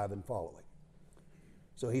 25 and following.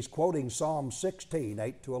 So he's quoting Psalm 16,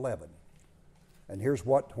 8 to 11. And here's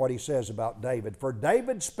what he says about David. For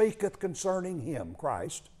David speaketh concerning him,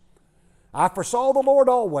 Christ, I foresaw the Lord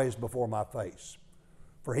always before my face.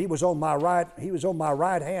 For he was on my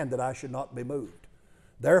right hand that I should not be moved.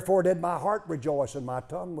 Therefore did my heart rejoice and my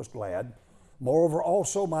tongue was glad. Moreover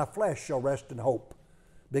also my flesh shall rest in hope.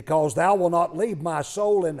 Because thou wilt not leave my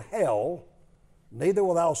soul in hell, neither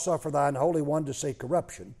wilt thou suffer thine Holy One to see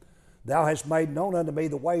corruption. Thou hast made known unto me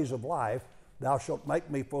the ways of life. Thou shalt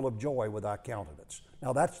make me full of joy with thy countenance.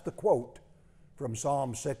 Now that's the quote from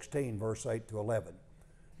Psalm 16, verse 8 to 11.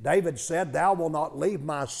 David said, thou wilt not leave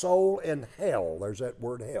my soul in hell. There's that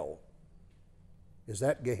word hell. Is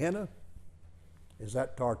that Gehenna? Is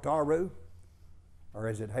that Tartaru? Or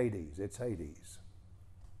is it Hades? It's Hades.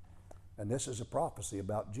 And this is a prophecy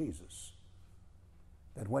about Jesus.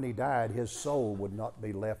 That when he died, his soul would not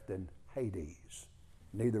be left in Hades.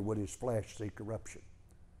 Neither would his flesh see corruption.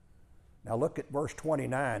 Now look at verse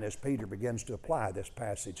 29 as Peter begins to apply this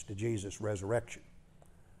passage to Jesus' resurrection.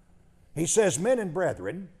 He says, men and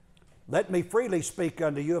brethren, let me freely speak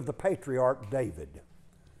unto you of the patriarch David,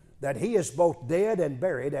 that he is both dead and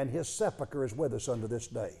buried, and his sepulchre is with us unto this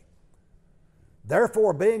day.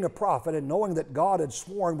 Therefore, being a prophet, and knowing that God had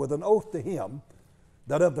sworn with an oath to him,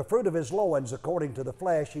 that of the fruit of his loins, according to the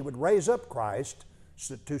flesh, he would raise up Christ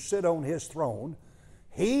to sit on his throne,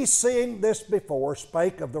 he, seeing this before,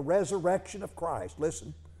 spake of the resurrection of Christ,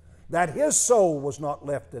 listen, that his soul was not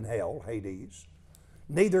left in hell, Hades,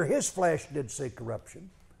 neither his flesh did see corruption.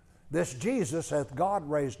 This Jesus hath God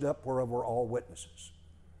raised up, whereof we're all witnesses.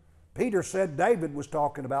 Peter said David was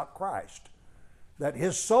talking about Christ, that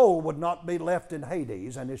his soul would not be left in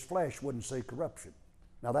Hades and his flesh wouldn't see corruption.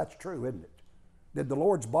 Now that's true, isn't it? Did the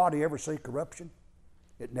Lord's body ever see corruption?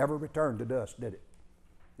 It never returned to dust, did it?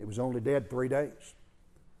 It was only dead 3 days.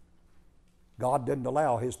 God didn't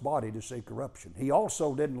allow his body to see corruption. He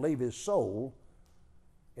also didn't leave his soul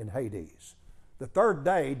in Hades. The third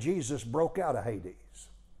day, Jesus broke out of Hades.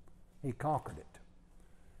 He conquered it.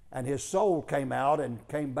 And his soul came out and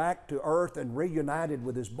came back to earth and reunited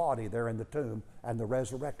with his body there in the tomb, and the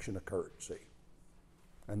resurrection occurred, see.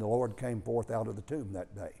 And the Lord came forth out of the tomb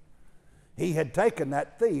that day. He had taken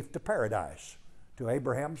that thief to paradise, to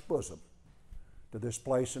Abraham's bosom, to this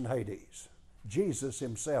place in Hades. Jesus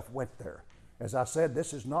himself went there. As I said,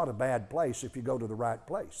 this is not a bad place if you go to the right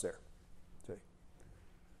place there. See?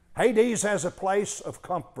 Hades has a place of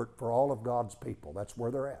comfort for all of God's people. That's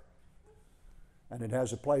where they're at. And it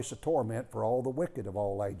has a place of torment for all the wicked of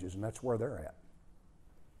all ages, and that's where they're at.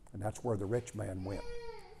 And that's where the rich man went.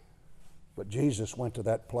 But Jesus went to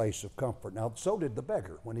that place of comfort. Now, so did the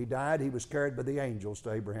beggar. When he died, he was carried by the angels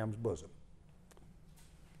to Abraham's bosom.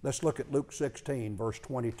 Let's look at Luke 16, verse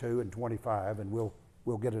 22 and 25, and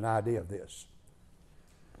we'll get an idea of this.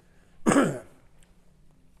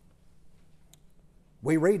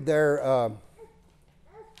 We read there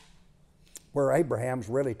where Abraham's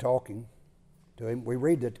really talking to him. We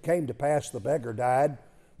read that it came to pass the beggar died,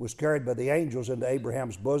 was carried by the angels into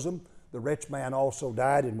Abraham's bosom. The rich man also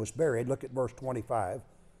died and was buried. Look at verse 25.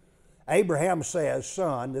 Abraham says,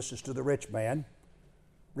 Son, this is to the rich man,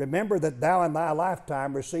 remember that thou in thy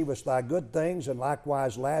lifetime receivest thy good things, and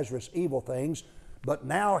likewise Lazarus evil things, but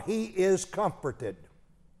now he is comforted,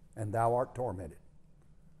 and thou art tormented.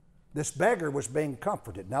 This beggar was being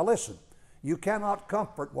comforted. Now listen, you cannot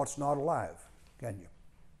comfort what's not alive, can you?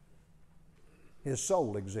 His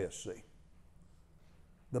soul exists, see.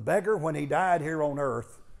 The beggar, when he died here on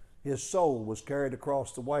earth, his soul was carried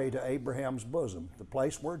across the way to Abraham's bosom, the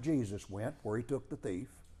place where Jesus went, where he took the thief.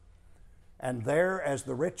 And there, as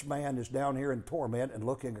the rich man is down here in torment and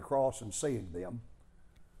looking across and seeing them,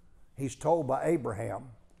 he's told by Abraham,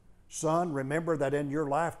 Son, remember that in your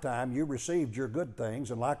lifetime you received your good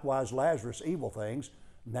things, and likewise Lazarus evil things.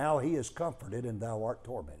 Now he is comforted, and thou art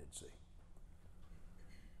tormented. See,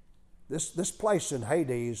 this place in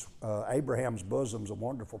Hades, Abraham's bosom, is a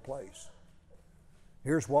wonderful place.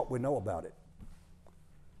 Here's what we know about it.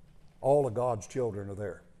 All of God's children are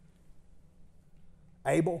there.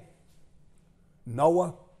 Abel,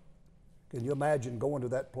 Noah. Can you imagine going to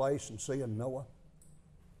that place and seeing Noah?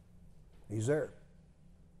 He's there.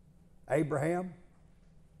 Abraham,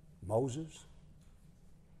 Moses,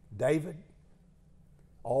 David,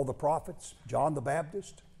 all the prophets, John the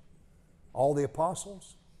Baptist, all the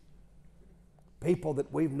apostles, people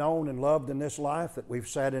that we've known and loved in this life, that we've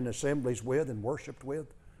sat in assemblies with and worshiped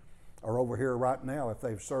with, are over here right now if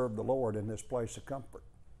they've served the Lord in this place of comfort.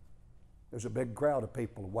 There's a big crowd of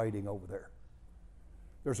people waiting over there.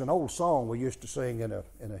 There's an old song we used to sing in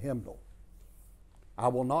a hymnal. I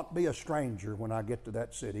will not be a stranger when I get to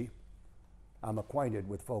that city. I'm acquainted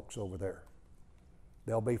with folks over there.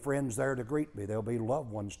 There'll be friends there to greet me. There'll be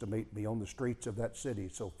loved ones to meet me on the streets of that city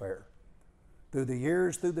so fair. Through the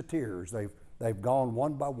years, through the tears, they've gone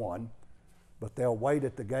one by one, but they'll wait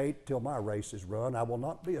at the gate till my race is run. I will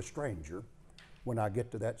not be a stranger when I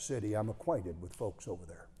get to that city. I'm acquainted with folks over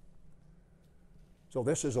there. So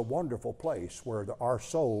this is a wonderful place where our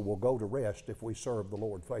soul will go to rest if we serve the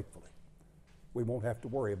Lord faithfully. We won't have to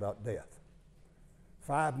worry about death.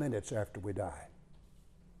 5 minutes after we die,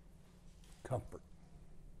 comfort.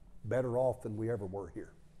 Better off than we ever were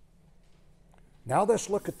here. Now let's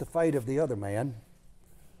look at the fate of the other man,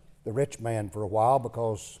 the rich man, for a while,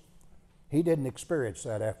 because he didn't experience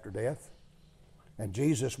that after death. And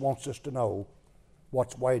Jesus wants us to know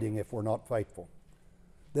what's waiting if we're not faithful.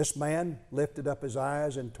 This man lifted up his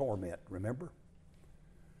eyes in torment, remember?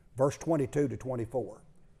 Verse 22 to 24.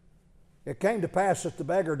 It came to pass that the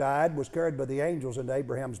beggar died, was carried by the angels into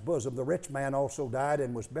Abraham's bosom. The rich man also died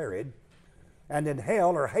and was buried. And in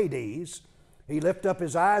hell, or Hades, he lift up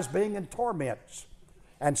his eyes, being in torments,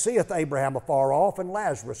 and seeth Abraham afar off, and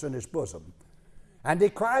Lazarus in his bosom. And he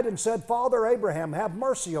cried and said, Father Abraham, have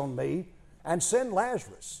mercy on me, and send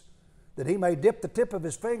Lazarus, that he may dip the tip of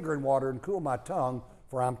his finger in water and cool my tongue,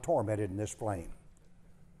 for I'm tormented in this flame.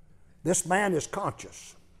 This man is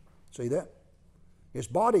conscious. See that? His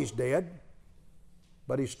body's dead,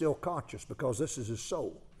 but he's still conscious because this is his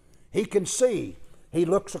soul. He can see. He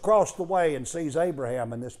looks across the way and sees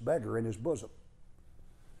Abraham and this beggar in his bosom.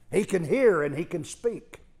 He can hear and he can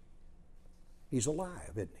speak. He's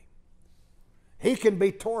alive, isn't he? He can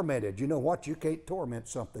be tormented. You know what? You can't torment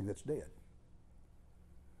something that's dead.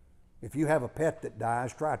 If you have a pet that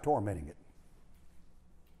dies, try tormenting it.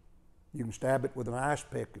 You can stab it with an ice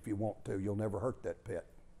pick if you want to. You'll never hurt that pet.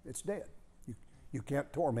 It's dead. You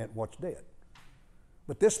can't torment what's dead.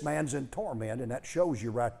 But this man's in torment, and that shows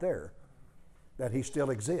you right there that he still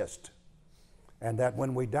exists. And that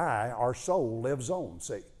when we die, our soul lives on,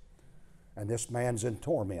 see. And this man's in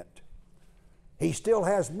torment. He still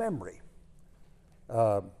has memory.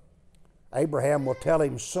 Abraham will tell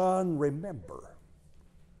him, Son, remember.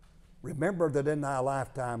 Remember that in thy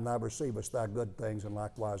lifetime thou receivest thy good things, and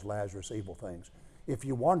likewise Lazarus evil things. If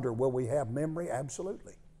you wonder, will we have memory?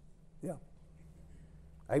 Absolutely. Yeah.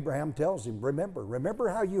 Abraham tells him, remember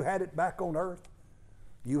how you had it back on earth?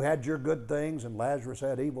 You had your good things and Lazarus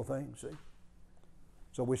had evil things, see?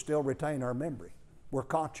 So we still retain our memory. We're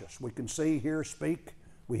conscious. We can see, hear, speak.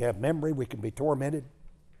 We have memory. We can be tormented.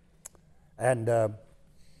 And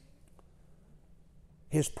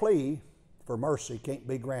his plea for mercy can't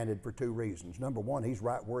be granted for two reasons. Number one, he's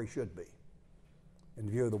right where he should be in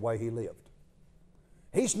view of the way he lived.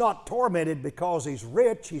 He's not tormented because he's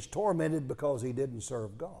rich. He's tormented because he didn't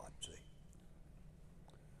serve God, see.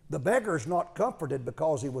 The beggar's not comforted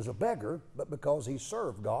because he was a beggar, but because he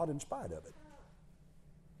served God in spite of it.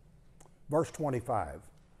 Verse 25.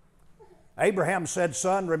 Abraham said,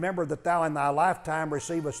 Son, remember that thou in thy lifetime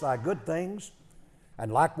receivest thy good things,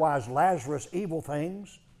 and likewise Lazarus evil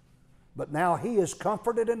things. But now he is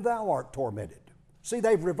comforted and thou art tormented. See,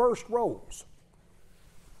 they've reversed roles.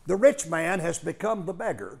 The rich man has become the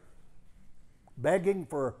beggar, begging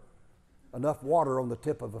for enough water on the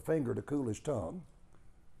tip of a finger to cool his tongue,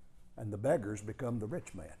 and the beggar's become the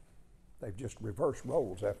rich man. They've just reversed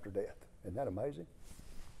roles after death. Isn't that amazing?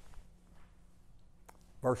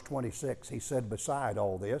 Verse 26, he said, beside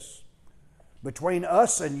all this, between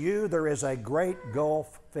us and you there is a great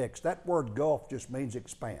gulf fixed. That word gulf just means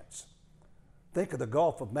expanse. Think of the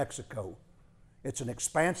Gulf of Mexico. It's an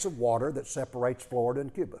expanse of water that separates Florida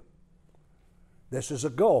and Cuba. This is a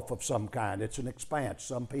gulf of some kind. It's an expanse.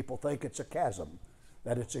 Some people think it's a chasm,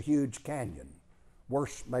 that it's a huge canyon.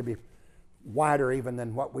 Worse, maybe wider even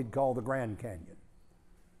than what we'd call the Grand Canyon.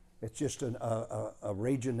 It's just a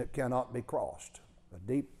region that cannot be crossed, a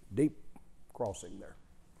deep, deep crossing there.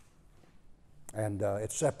 And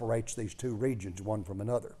it separates these two regions, one from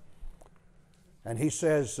another. And he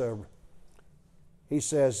says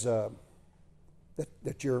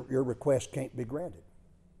that your request can't be granted.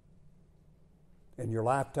 In your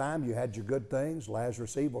lifetime, you had your good things,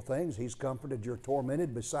 Lazarus evil things. He's comforted, you're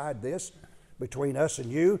tormented. Beside this, between us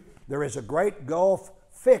and you, there is a great gulf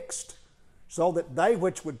fixed, so that they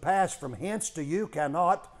which would pass from hence to you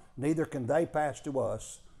cannot, neither can they pass to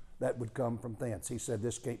us that would come from thence. He said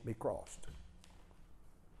this can't be crossed.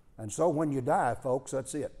 And so when you die, folks,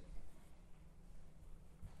 that's it.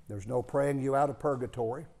 There's no praying you out of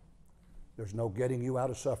purgatory. There's no getting you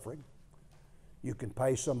out of suffering. You can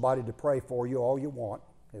pay somebody to pray for you all you want.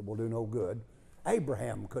 It will do no good.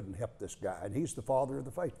 Abraham couldn't help this guy, and he's the father of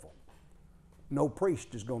the faithful. No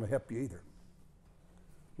priest is going to help you either.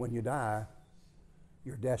 When you die,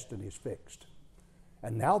 your destiny is fixed.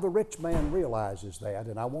 And now the rich man realizes that,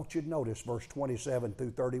 and I want you to notice verse 27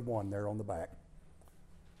 through 31 there on the back.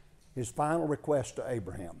 His final request to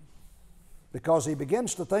Abraham, because he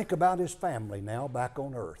begins to think about his family now back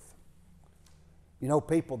on earth. You know,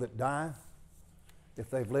 people that die, if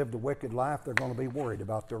they've lived a wicked life, they're going to be worried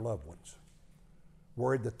about their loved ones,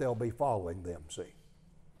 worried that they'll be following them, see.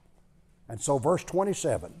 And so verse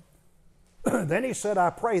 27, then he said, I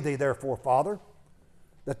pray thee therefore, Father,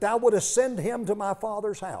 that thou wouldest send him to my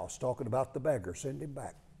father's house, talking about the beggar, send him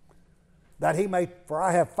back, that he may, for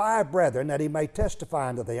I have 5 brethren, that he may testify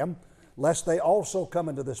unto them, lest they also come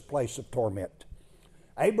into this place of torment.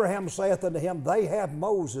 Abraham saith unto him, they have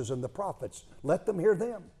Moses and the prophets, let them hear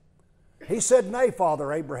them. He said, Nay,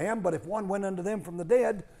 Father Abraham, but if one went unto them from the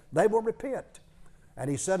dead, they will repent. And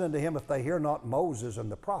he said unto him, if they hear not Moses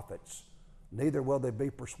and the prophets, neither will they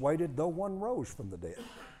be persuaded, though one rose from the dead.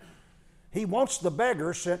 He wants the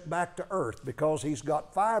beggar sent back to earth because he's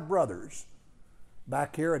got 5 brothers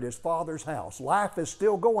back here at his father's house. Life is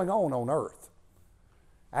still going on earth.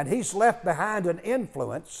 And he's left behind an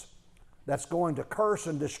influence that's going to curse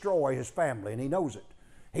and destroy his family, and he knows it.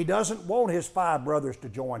 He doesn't want his 5 brothers to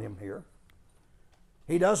join him here.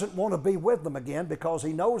 He doesn't want to be with them again because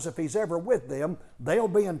he knows if he's ever with them, they'll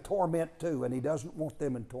be in torment too, and he doesn't want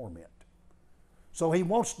them in torment. So he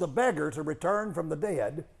wants the beggar to return from the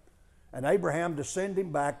dead and Abraham to send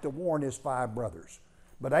him back to warn his 5 brothers.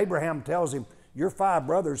 But Abraham tells him, your 5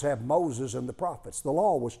 brothers have Moses and the prophets. The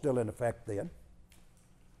law was still in effect then.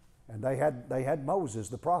 And they had Moses,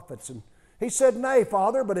 the prophets. And he said, Nay,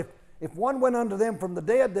 Father, but if one went unto them from the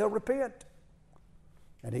dead, they'll repent.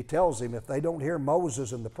 And he tells him if they don't hear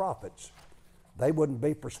Moses and the prophets, they wouldn't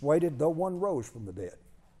be persuaded, though one rose from the dead.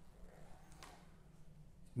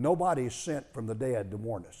 Nobody's sent from the dead to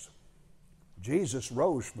warn us. Jesus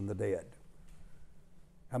rose from the dead.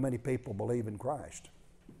 How many people believe in Christ?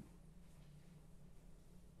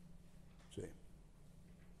 See,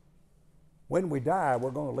 when we die,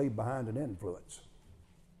 we're going to leave behind an influence.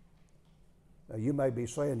 Now, you may be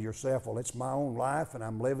saying to yourself, well, it's my own life and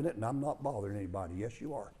I'm living it and I'm not bothering anybody. Yes,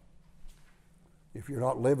 you are. If you're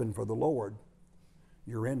not living for the Lord,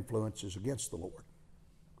 your influence is against the Lord.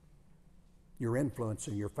 You're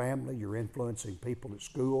influencing your family, you're influencing people at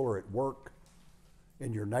school or at work,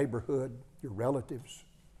 in your neighborhood, your relatives.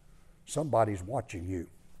 Somebody's watching you.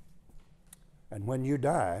 And when you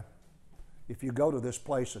die, if you go to this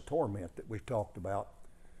place of torment that we've talked about,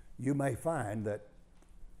 you may find that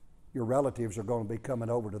your relatives are going to be coming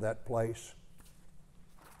over to that place,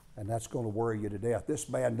 and that's going to worry you to death. This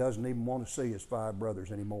man doesn't even want to see his 5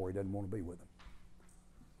 brothers anymore. He doesn't want to be with them.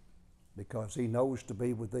 Because he knows to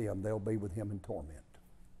be with them, they'll be with him in torment.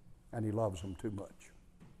 And he loves them too much.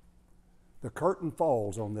 The curtain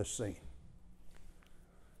falls on this scene.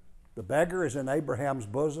 The beggar is in Abraham's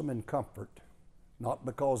bosom in comfort, not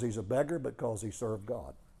because he's a beggar, but because he served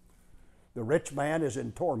God. The rich man is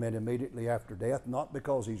in torment immediately after death, not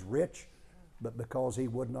because he's rich, but because he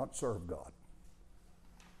would not serve God.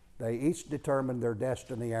 They each determined their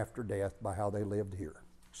destiny after death by how they lived here.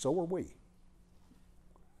 So are we.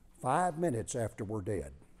 5 minutes after we're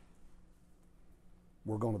dead,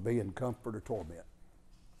 we're going to be in comfort or torment.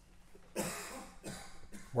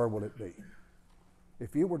 Where will it be?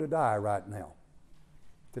 If you were to die right now,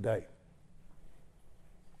 today,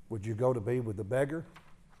 would you go to be with the beggar,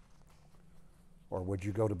 or would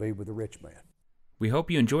you go to be with the rich man? We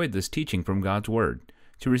hope you enjoyed this teaching from God's Word.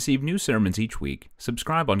 To receive new sermons each week,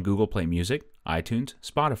 subscribe on Google Play Music, iTunes,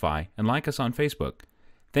 Spotify, and like us on Facebook.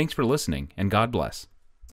 Thanks for listening, and God bless.